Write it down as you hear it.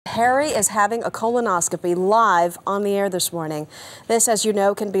Harry is having a colonoscopy live on the air this morning. This, as you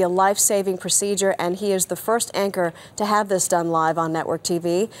know, can be a life-saving procedure, and he is the first anchor to have this done live on network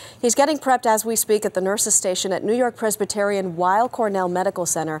TV. He's getting prepped as we speak at the nurses' station at New York Presbyterian Weill Cornell Medical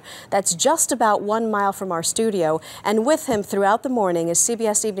Center. That's just about 1 mile from our studio. And with him throughout the morning is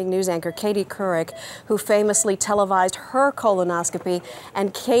CBS Evening News anchor Katie Couric, who famously televised her colonoscopy.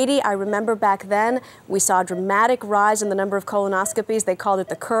 And Katie, I remember back then, we saw a dramatic rise in the number of colonoscopies. They called it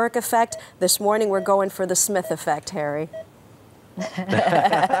the Couric effect. This morning, we're going for the Smith effect, Harry.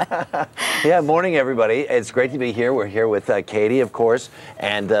 Yeah, morning, everybody. It's great to be here. We're here with Katie, of course,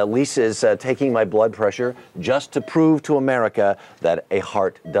 and Lisa's taking my blood pressure just to prove to America that a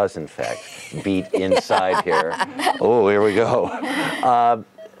heart does, in fact, beat inside here. Oh, here we go.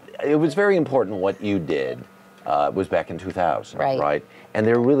 It was very important what you did. It was back in 2000, right? And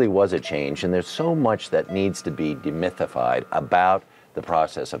there really was a change, and there's so much that needs to be demythified about the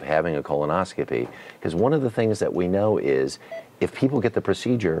process of having a colonoscopy, because one of the things that we know is if people get the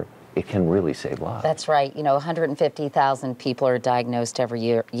procedure, it can really save lives. That's right. You know, 150,000 people are diagnosed every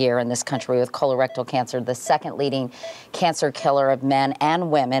year in this country with colorectal cancer, the second leading cancer killer of men and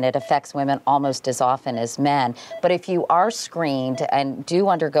women. It affects women almost as often as men. But if you are screened and do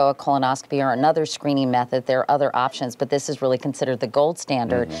undergo a colonoscopy or another screening method, there are other options, but this is really considered the gold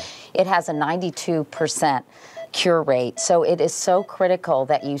standard. It has a 92% cure rate. So it is so critical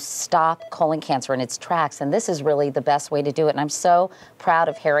that you stop colon cancer in its tracks, and this is really the best way to do it. And I'm so proud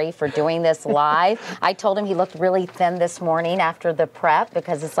of Harry for doing this live. I told him he looked really thin this morning after the prep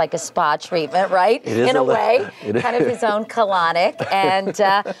because it's like a spa treatment, right? In a way, kind of his own colonic. And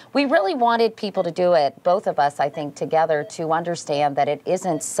we really wanted people to do it, both of us, I think, together, to understand that it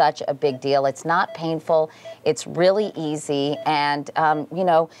isn't such a big deal. It's not painful. It's really easy. And, you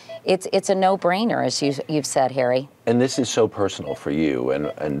know, it's a no-brainer, as you've said, Harry. And this is so personal for you,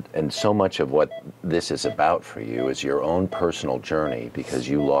 and so much of what this is about for you is your own personal journey, because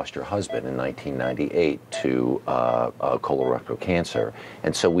you lost your husband in 1998 to colorectal cancer.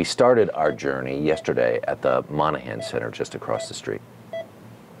 And so we started our journey yesterday at the Monahan Center just across the street.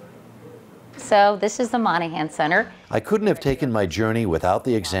 So this is the Monahan Center. I couldn't have taken my journey without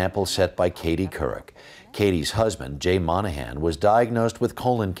the example set by Katie Couric. Katie's husband, Jay Monahan, was diagnosed with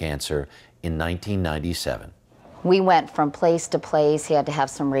colon cancer in 1997. We went from place to place. He had to have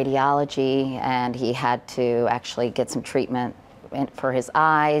some radiology, and he had to actually get some treatment for his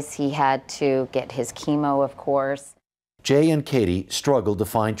eyes. He had to get his chemo, of course. Jay and Katie struggled to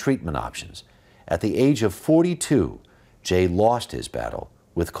find treatment options. At the age of 42, Jay lost his battle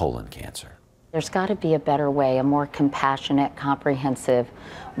with colon cancer. There's got to be a better way, a more compassionate, comprehensive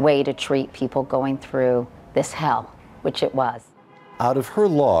way to treat people going through this hell, which it was. Out of her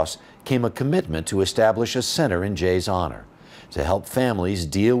loss came a commitment to establish a center in Jay's honor to help families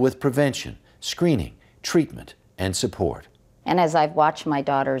deal with prevention, screening, treatment, and support. And as I've watched my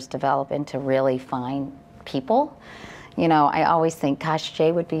daughters develop into really fine people, you know, I always think, gosh,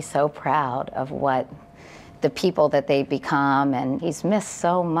 Jay would be so proud of what the people that they become, and he's missed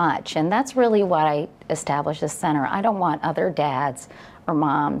so much. And that's really why I established this center. I don't want other dads or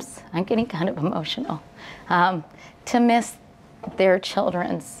moms, I'm getting kind of emotional, to miss their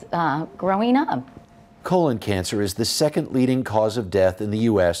children's growing up. Colon cancer is the second leading cause of death in the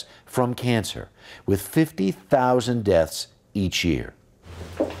U.S. from cancer, with 50,000 deaths each year.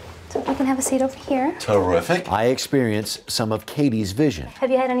 So if we can have a seat over here. Terrific. I experienced some of Katie's vision.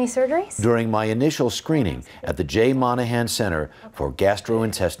 Have you had any surgeries? During my initial screening at the Jay Monahan Center for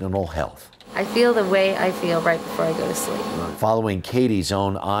Gastrointestinal Health. I feel the way I feel right before I go to sleep. Following Katie's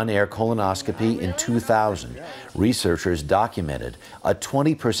own on-air colonoscopy in 2000, researchers documented a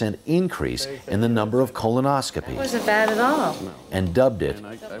 20% increase in the number of colonoscopies. It wasn't bad at all. And dubbed it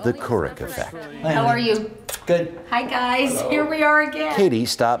the Couric effect. How are you? Good. Hi, guys. Here we are again. Katie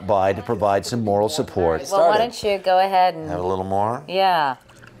stopped by to provide some moral support. Well, why don't you go ahead and... Have a little more? Yeah.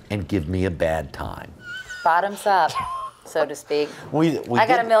 And give me a bad time. Bottoms up, so to speak. We I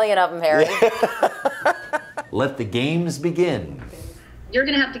got a million of them, Harry. Let the games begin. You're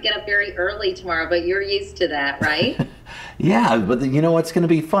going to have to get up very early tomorrow, but you're used to that, right? Yeah, but you know what's going to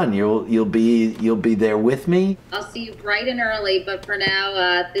be fun? You'll be there with me. I'll see you bright and early, but for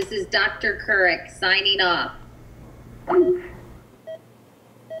now, this is Dr. Couric signing off.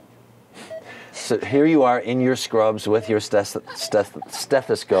 So here you are in your scrubs with your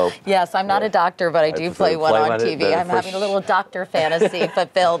stethoscope. Yes, I'm not a doctor, but I do play one on TV. I'm having a little doctor fantasy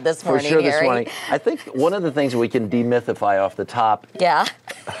fulfilled this morning, For sure, Harry. this morning. I think one of the things we can demythify off the top. Yeah.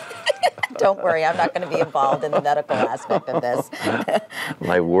 Don't worry, I'm not going to be involved in the medical aspect of this.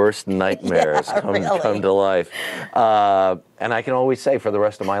 My worst nightmares come to life. And I can always say for the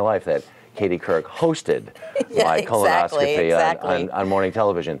rest of my life that Katie Couric hosted my colonoscopy on morning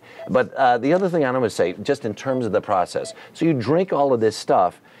television. But the other thing I'm going to say, just in terms of the process, so you drink all of this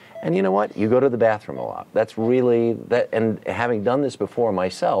stuff, and you know what? You go to the bathroom a lot. That's really that. And having done this before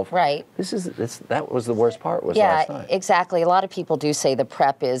myself, right? That was the worst part. Was last night. Yeah, exactly. A lot of people do say the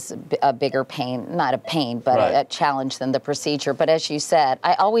prep is a bigger pain, not a pain, but a challenge than the procedure. But as you said,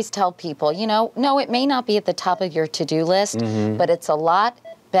 I always tell people, you know, no, it may not be at the top of your to-do list, but it's a lot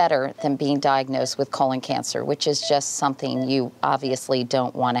better than being diagnosed with colon cancer, which is just something you obviously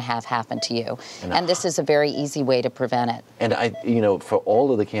don't want to have happen to you. And this is a very easy way to prevent it. And you know, for all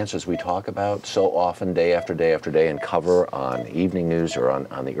of the cancers we talk about so often, day after day after day, and cover on evening news or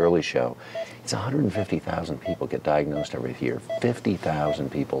on the early show, it's 150,000 people get diagnosed every year.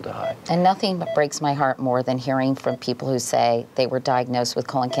 50,000 people die. And nothing breaks my heart more than hearing from people who say they were diagnosed with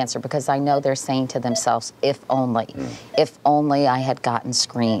colon cancer, because I know they're saying to themselves, if only I had gotten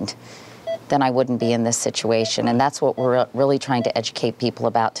screened, then I wouldn't be in this situation. And that's what we're really trying to educate people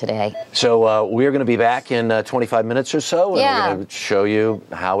about today. So we're going to be back in 25 minutes or so, and we're going to show you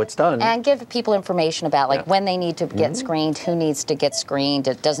how it's done. And give people information about when they need to get screened, who needs to get screened,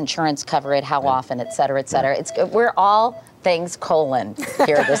 does insurance cover it, how often, et cetera, et cetera. We're all things colon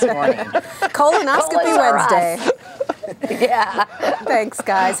here this morning. Colonoscopy Wednesday. Yeah. Thanks,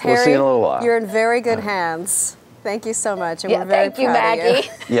 guys. Harry, we'll see you in a little while. You're in very good hands. Thank you so much, and we're very thank you, Maggie.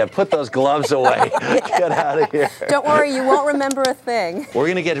 Yeah, put those gloves away. Get out of here. Don't worry, you won't remember a thing.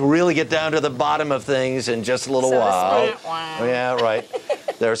 We're going to really get down to the bottom of things in just a little while. Yeah, right.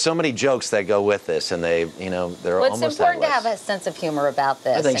 There are so many jokes that go with this, and they're almost it's important to have a sense of humor about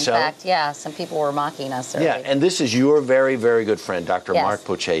this. I think so. In fact, yeah, some people were mocking us earlier. Yeah, and this is your very, very good friend, Dr. Mark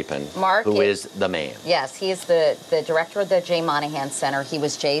Pochapin, who is the man. Yes, he is the director of the Jay Monahan Center. He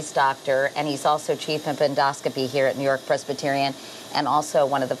was Jay's doctor, and he's also chief of endoscopy here at New York Presbyterian, and also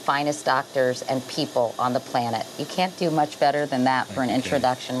one of the finest doctors and people on the planet. You can't do much better than that for an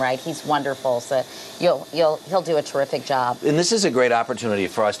introduction, right? He's wonderful, so he'll do a terrific job. And this is a great opportunity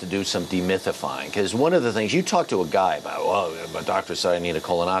for us to do some demythifying, because one of the things you talk to a guy about, well, my doctor said I need a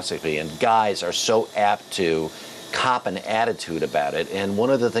colonoscopy, and guys are so apt to cop an attitude about it. And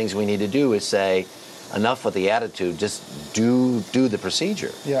one of the things we need to do is say, enough with the attitude, just do the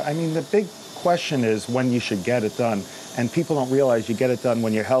procedure. Yeah, I mean, the big question is when you should get it done. And people don't realize you get it done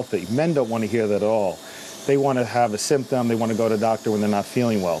when you're healthy. Men don't want to hear that at all. They want to have a symptom, they want to go to a doctor when they're not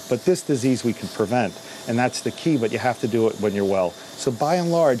feeling well. But this disease we can prevent, and that's the key, but you have to do it when you're well. So by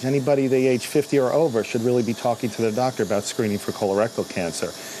and large, anybody the age 50 or over should really be talking to their doctor about screening for colorectal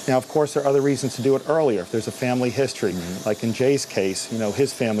cancer. Now, of course, there are other reasons to do it earlier. If there's a family history, like in Jay's case,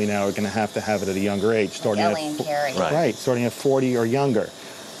 his family now are going to have it at a younger age, starting starting at 40 or younger.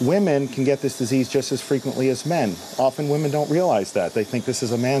 Women can get this disease just as frequently as men. Often women don't realize that. They think this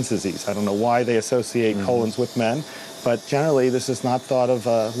is a man's disease. I don't know why they associate colons with men, but generally this is not thought of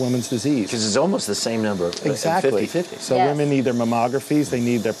a women's disease. Because it's almost the same number, exactly. 50-50. So women need their mammographies, they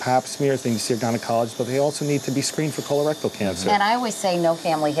need their pap smears, they need to see a gynecologist, but they also need to be screened for colorectal cancer. And I always say no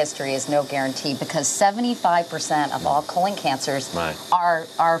family history is no guarantee, because 75% of all colon cancers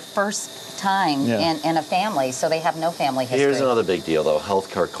are first time in a family, so they have no family history. Here's another big deal, though.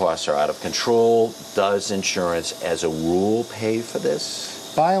 Healthcare costs are out of control. Does insurance, as a rule, pay for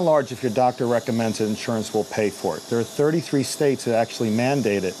this? By and large, if your doctor recommends it, insurance will pay for it. There are 33 states that actually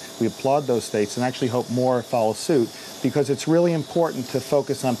mandate it. We applaud those states and actually hope more follow suit, because it's really important to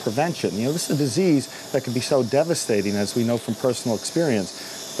focus on prevention. This is a disease that can be so devastating, as we know from personal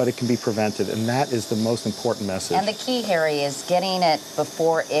experience, but it can be prevented, and that is the most important message. And the key, Harry, is getting it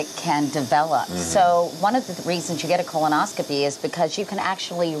before it can develop. So one of the reasons you get a colonoscopy is because you can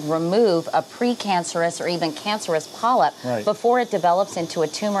actually remove a precancerous or even cancerous polyp before it develops into a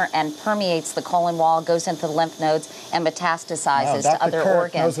tumor and permeates the colon wall, goes into the lymph nodes, and metastasizes to other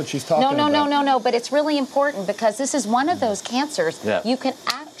organs. Knows what she's talking about. No, but it's really important, because this is one of those cancers you can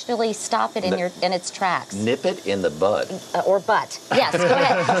actually stop it in its tracks. Nip it in the bud. Or butt. Yes, go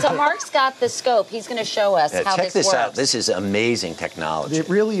ahead. So Mark's got the scope. He's going to show us how check this works. out. This is amazing technology. It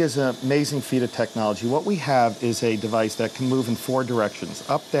really is an amazing feat of technology. What we have is a device that can move in 4 directions,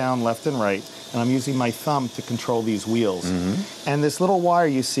 up, down, left, and right. And I'm using my thumb to control these wheels. And this little wire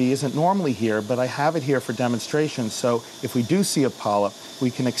you see isn't normally here, but I have it here for demonstration. So if we do see a polyp,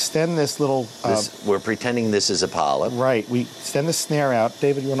 we can extend this little... we're pretending this is a polyp. Right. We extend the snare out.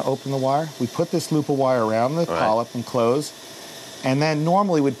 David, you want to open the wire? We put this loop of wire around the polyp and close. And then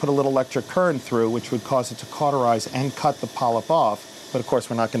normally we'd put a little electric current through, which would cause it to cauterize and cut the polyp off. but of course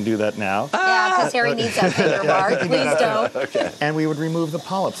we're not going to do that now. Yeah, because Harry needs that bigger mark. Please don't. Okay. And we would remove the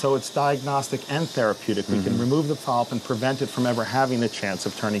polyp, so it's diagnostic and therapeutic. We can remove the polyp and prevent it from ever having a chance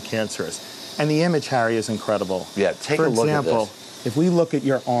of turning cancerous. And the image, Harry, is incredible. Yeah, take a look at this. For example, if we look at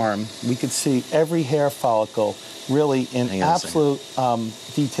your arm, we could see every hair follicle really in absolute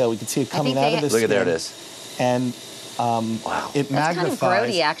detail. We can see it coming out of the skin. Look at there it is. And wow. It magnifies. That's kind of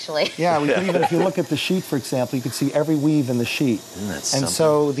grody, actually. Yeah, we could even, if you look at the sheet, for example, you can see every weave in the sheet. And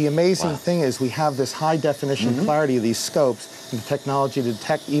so the amazing thing is we have this high definition clarity of these scopes and the technology to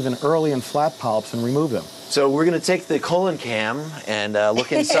detect even early and flat polyps and remove them. So we're going to take the colon cam and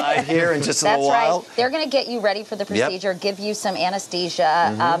look inside here in just a little while. That's right. They're going to get you ready for the procedure, give you some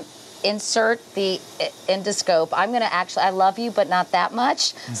anesthesia, insert the endoscope. I'm going to actually, I love you, but not that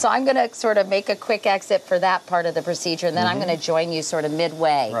much. So I'm going to sort of make a quick exit for that part of the procedure, and then I'm going to join you sort of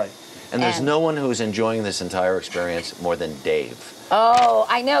midway. Right. And there's no one who's enjoying this entire experience more than Dave. Oh,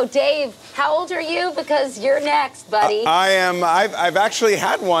 I know. Dave, how old are you? Because you're next, buddy. I've actually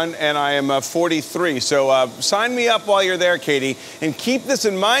had one, and I am 43. So sign me up while you're there, Katie. And keep this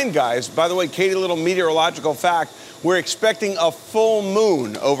in mind, guys. By the way, Katie, a little meteorological fact. We're expecting a full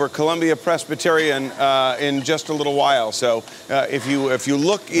moon over Columbia Presbyterian in just a little while. So if you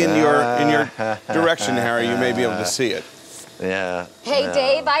look in your direction, Harry, you may be able to see it. Yeah. Hey,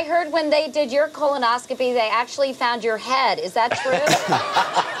 Dave, I heard when they did your colonoscopy, they actually found your head. Is that true?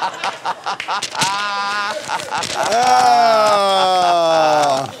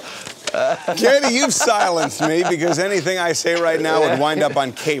 Katie, you've silenced me because anything I say right now would wind up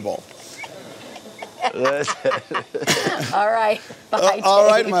on cable. All right. Bye, all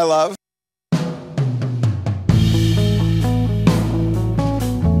right, my love.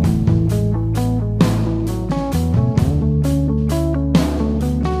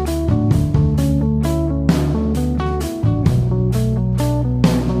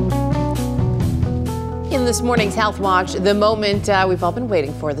 In this morning's Health Watch, the moment we've all been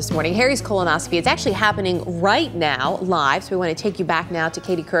waiting for this morning, Harry's colonoscopy. It's actually happening right now, live. So we want to take you back now to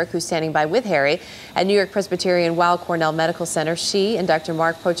Katie Couric, who's standing by with Harry at New York Presbyterian Weill Cornell Medical Center. She and Dr.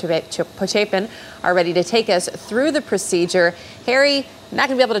 Mark Pochapin are ready to take us through the procedure. Harry, not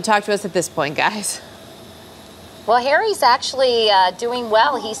going to be able to talk to us at this point, guys. Well, Harry's actually doing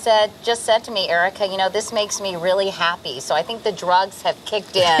well. He just said to me, Erica, you know, this makes me really happy. So I think the drugs have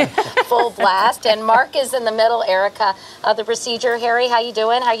kicked in full blast. And Mark is in the middle, Erica, of the procedure. Harry, how you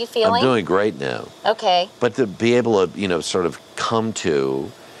doing? How you feeling? I'm doing great now. Okay. But to be able to, you know, sort of come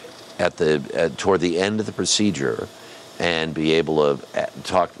to toward the end of the procedure and be able to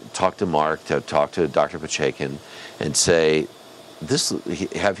talk to Mark, to talk to Dr. Pochapin and say,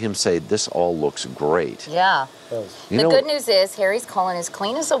 have him say, this all looks great. Yeah. The good news is Harry's colon is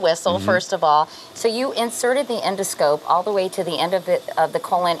clean as a whistle, first of all. So you inserted the endoscope all the way to the end of the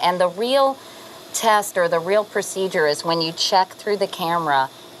colon, and the real test or the real procedure is when you check through the camera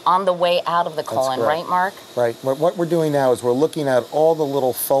on the way out of the colon, right, Mark? Right. What we're doing now is we're looking at all the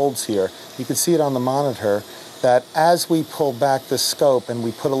little folds here. You can see it on the monitor, that as we pull back the scope and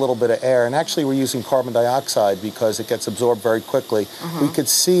we put a little bit of air, and actually we're using carbon dioxide because it gets absorbed very quickly, we could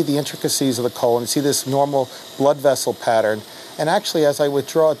see the intricacies of the colon, see this normal blood vessel pattern. And actually, as I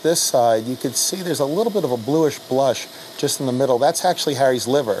withdraw at this side, you could see there's a little bit of a bluish blush just in the middle. That's actually Harry's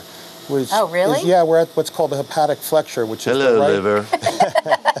liver. Oh, really? Yeah, we're at what's called the hepatic flexure, which is hello, liver.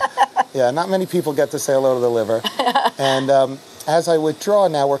 Yeah, not many people get to say hello to the liver. And as I withdraw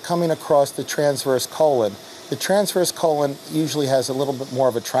now, we're coming across the transverse colon. The transverse colon usually has a little bit more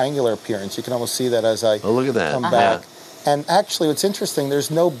of a triangular appearance. You can almost see that as I look at that. come back. And actually, what's interesting, there's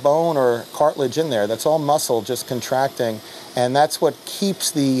no bone or cartilage in there. That's all muscle just contracting. And that's what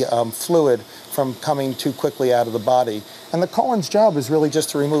keeps the fluid from coming too quickly out of the body. And the colon's job is really just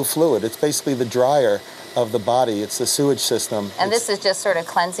to remove fluid. It's basically the dryer of the body. It's the sewage system. And this is just sort of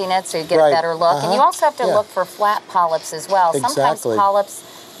cleansing it so you get a better look. And you also have to look for flat polyps as well. Sometimes polyps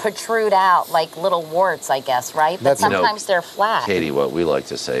protrude out like little warts, I guess, right? But sometimes they're flat. Katie, what we like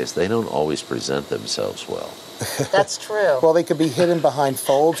to say is they don't always present themselves well. That's true. Well, they could be hidden behind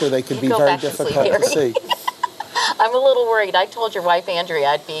folds, or they could be very difficult to see. I'm a little worried. I told your wife, Andrea,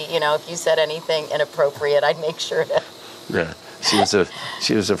 I'd be, you know, if you said anything inappropriate, I'd make sure to. Yeah,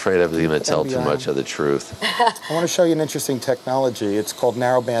 she was afraid I was going to tell too much of the truth. I want to show you an interesting technology. It's called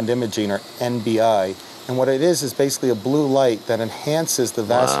narrowband imaging, or NBI. And what it is basically a blue light that enhances the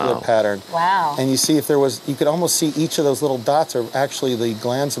vascular pattern. Wow. And you see if there was, you could almost see each of those little dots are actually the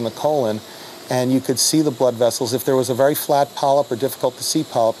glands in the colon. and you could see the blood vessels. If there was a very flat polyp or difficult to see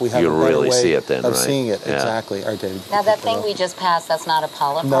polyp, we have a better really way see it then, of right? seeing it. Yeah. Exactly. Now that thing we just passed, that's not a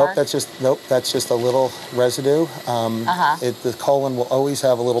polyp? Nope, that's just a little residue. The colon will always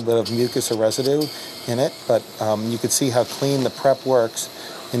have a little bit of mucus or residue in it, but you can see how clean the prep works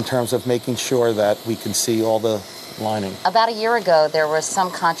in terms of making sure that we can see all the lining. About a year ago, there was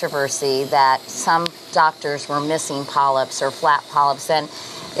some controversy that some doctors were missing polyps or flat polyps, and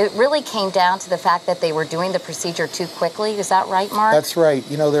it really came down to the fact that they were doing the procedure too quickly. Is that right, Mark? That's right.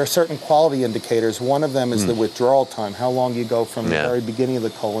 You know, there are certain quality indicators. One of them is the withdrawal time, how long you go from the very beginning of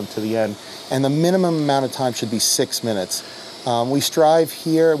the colon to the end. And the minimum amount of time should be 6 minutes. We strive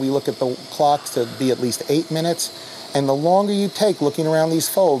here, we look at the clocks to be at least 8 minutes. And the longer you take looking around these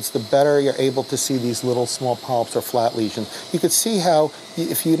folds, the better you're able to see these little small polyps or flat lesions. You could see how,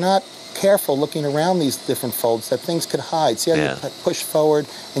 if you're not careful looking around these different folds, that things could hide. See how you push forward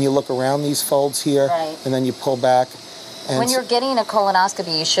and you look around these folds here, and then you pull back. And when you're getting a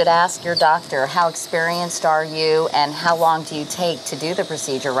colonoscopy, you should ask your doctor, how experienced are you and how long do you take to do the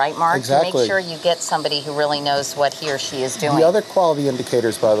procedure, right, Mark? Exactly. To make sure you get somebody who really knows what he or she is doing. The other quality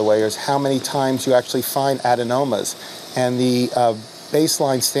indicators, by the way, is how many times you actually find adenomas. And the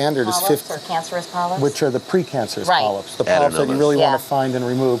baseline standard is 50. Or cancerous polyps? Which are the precancerous polyps, the polyps that you really want to find and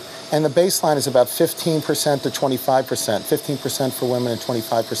remove. And the baseline is about 15% to 25%, 15% for women and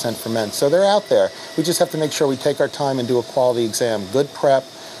 25% for men. So they're out there. We just have to make sure we take our time and do a quality exam. Good prep,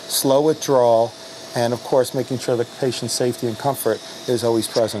 slow withdrawal, and of course making sure the patient's safety and comfort is always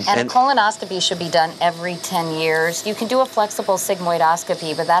present. And a colonoscopy should be done every 10 years. You can do a flexible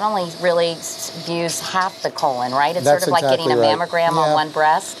sigmoidoscopy, but that only really views half the colon, right? It's sort of like getting a mammogram on one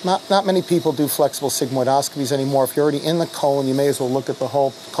breast. Not many people do flexible sigmoidoscopies anymore. If you're already in the colon, you may as well look at the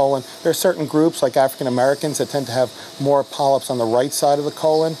whole colon. There are certain groups, like African Americans, that tend to have more polyps on the right side of the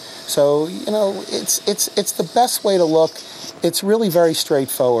colon. So, you know, it's the best way to look. It's really very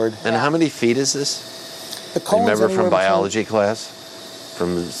straightforward. And how many feet is this? The colon's remember from anywhere biology class?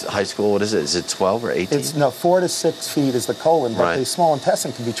 From high school, what is it? Is it 12 or 18? It's, no, 4 to 6 feet is the colon, but the small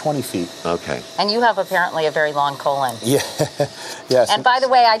intestine can be 20 feet. Okay. And you have apparently a very long colon. Yeah, yes. And by the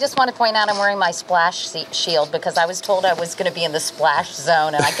way, I just want to point out I'm wearing my splash shield because I was told I was going to be in the splash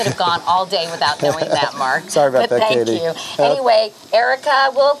zone, and I could have gone all day without knowing that, Mark. Sorry about that, Katie. Thank you. Anyway, Erica,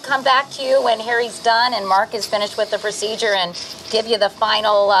 we'll come back to you when Harry's done and Mark is finished with the procedure and give you the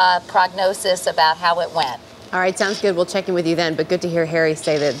final prognosis about how it went. All right, sounds good. We'll check in with you then. But good to hear Harry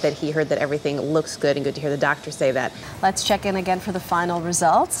say that he heard that everything looks good, and good to hear the doctor say that. Let's check in again for the final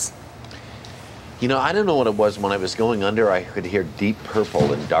results. You know, I don't know what it was. When I was going under, I could hear Deep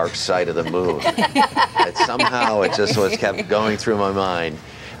Purple and Dark Side of the Moon. And somehow it just was kept going through my mind.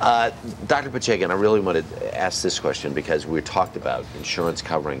 Dr. Pacheco, I really wanted to ask this question because we talked about insurance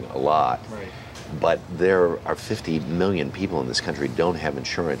covering a lot. Right. But there are 50 million people in this country who don't have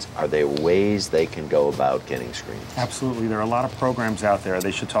insurance. Are there ways they can go about getting screened? Absolutely. There are a lot of programs out there.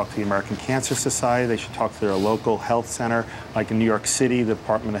 They should talk to the American Cancer Society. They should talk to their local health center. Like in New York City, the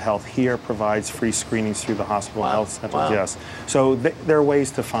Department of Health here provides free screenings through the hospital health center. Yes. So there are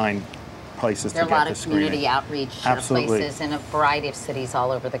ways to find places to get the screening. There are a lot of community outreach places in a variety of cities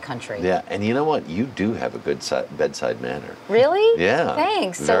all over the country. Yeah, and you know what? You do have a good bedside manner. Really? Yeah.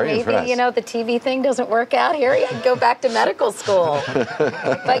 Thanks. Very so maybe, impressed. you know, the TV thing doesn't work out, Harry. I'd go back to medical school.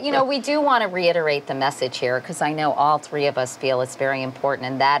 But, you know, we do want to reiterate the message here because I know all three of us feel it's very important,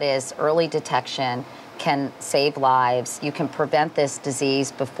 and that is early detection can save lives. You can prevent this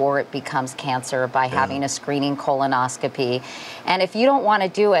disease before it becomes cancer by having a screening colonoscopy. And if you don't want to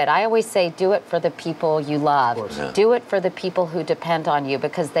do it, I always say do it for the people you love. Do it for the people who depend on you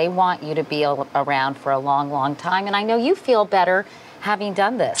because they want you to be around for a long, long time. And I know you feel better having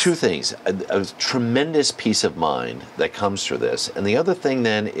done this. Two things, a tremendous peace of mind that comes through this, and the other thing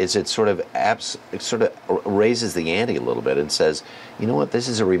then is it sort of raises the ante a little bit and says, you know what, this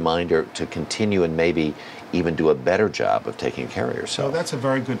is a reminder to continue and maybe even do a better job of taking care of yourself. So that's a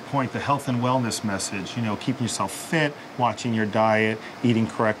very good point. The health and wellness message, you know, keeping yourself fit, watching your diet, eating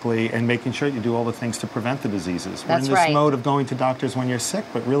correctly, and making sure you do all the things to prevent the diseases. We're in this mode of going to doctors when you're sick,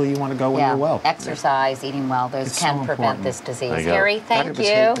 but really you want to go when you're well. Exercise, eating well, those can prevent this disease. Harry, thank you.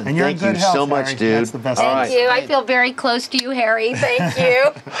 And you're in good health, so much, Harry. dude. That's the best. Thank you. I feel very close to you, Harry. Thank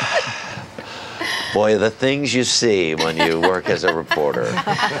you. Boy, the things you see when you work as a reporter.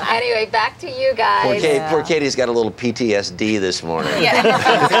 Anyway, back to you guys. Poor Katie's got a little PTSD this morning. Yeah,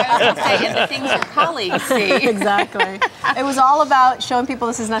 and the things your colleagues see. Exactly. It was all about showing people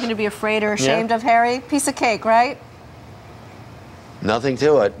this is nothing to be afraid or ashamed of, Harry. Piece of cake, right? Nothing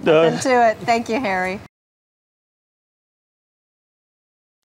to it. Nothing to it. Thank you, Harry.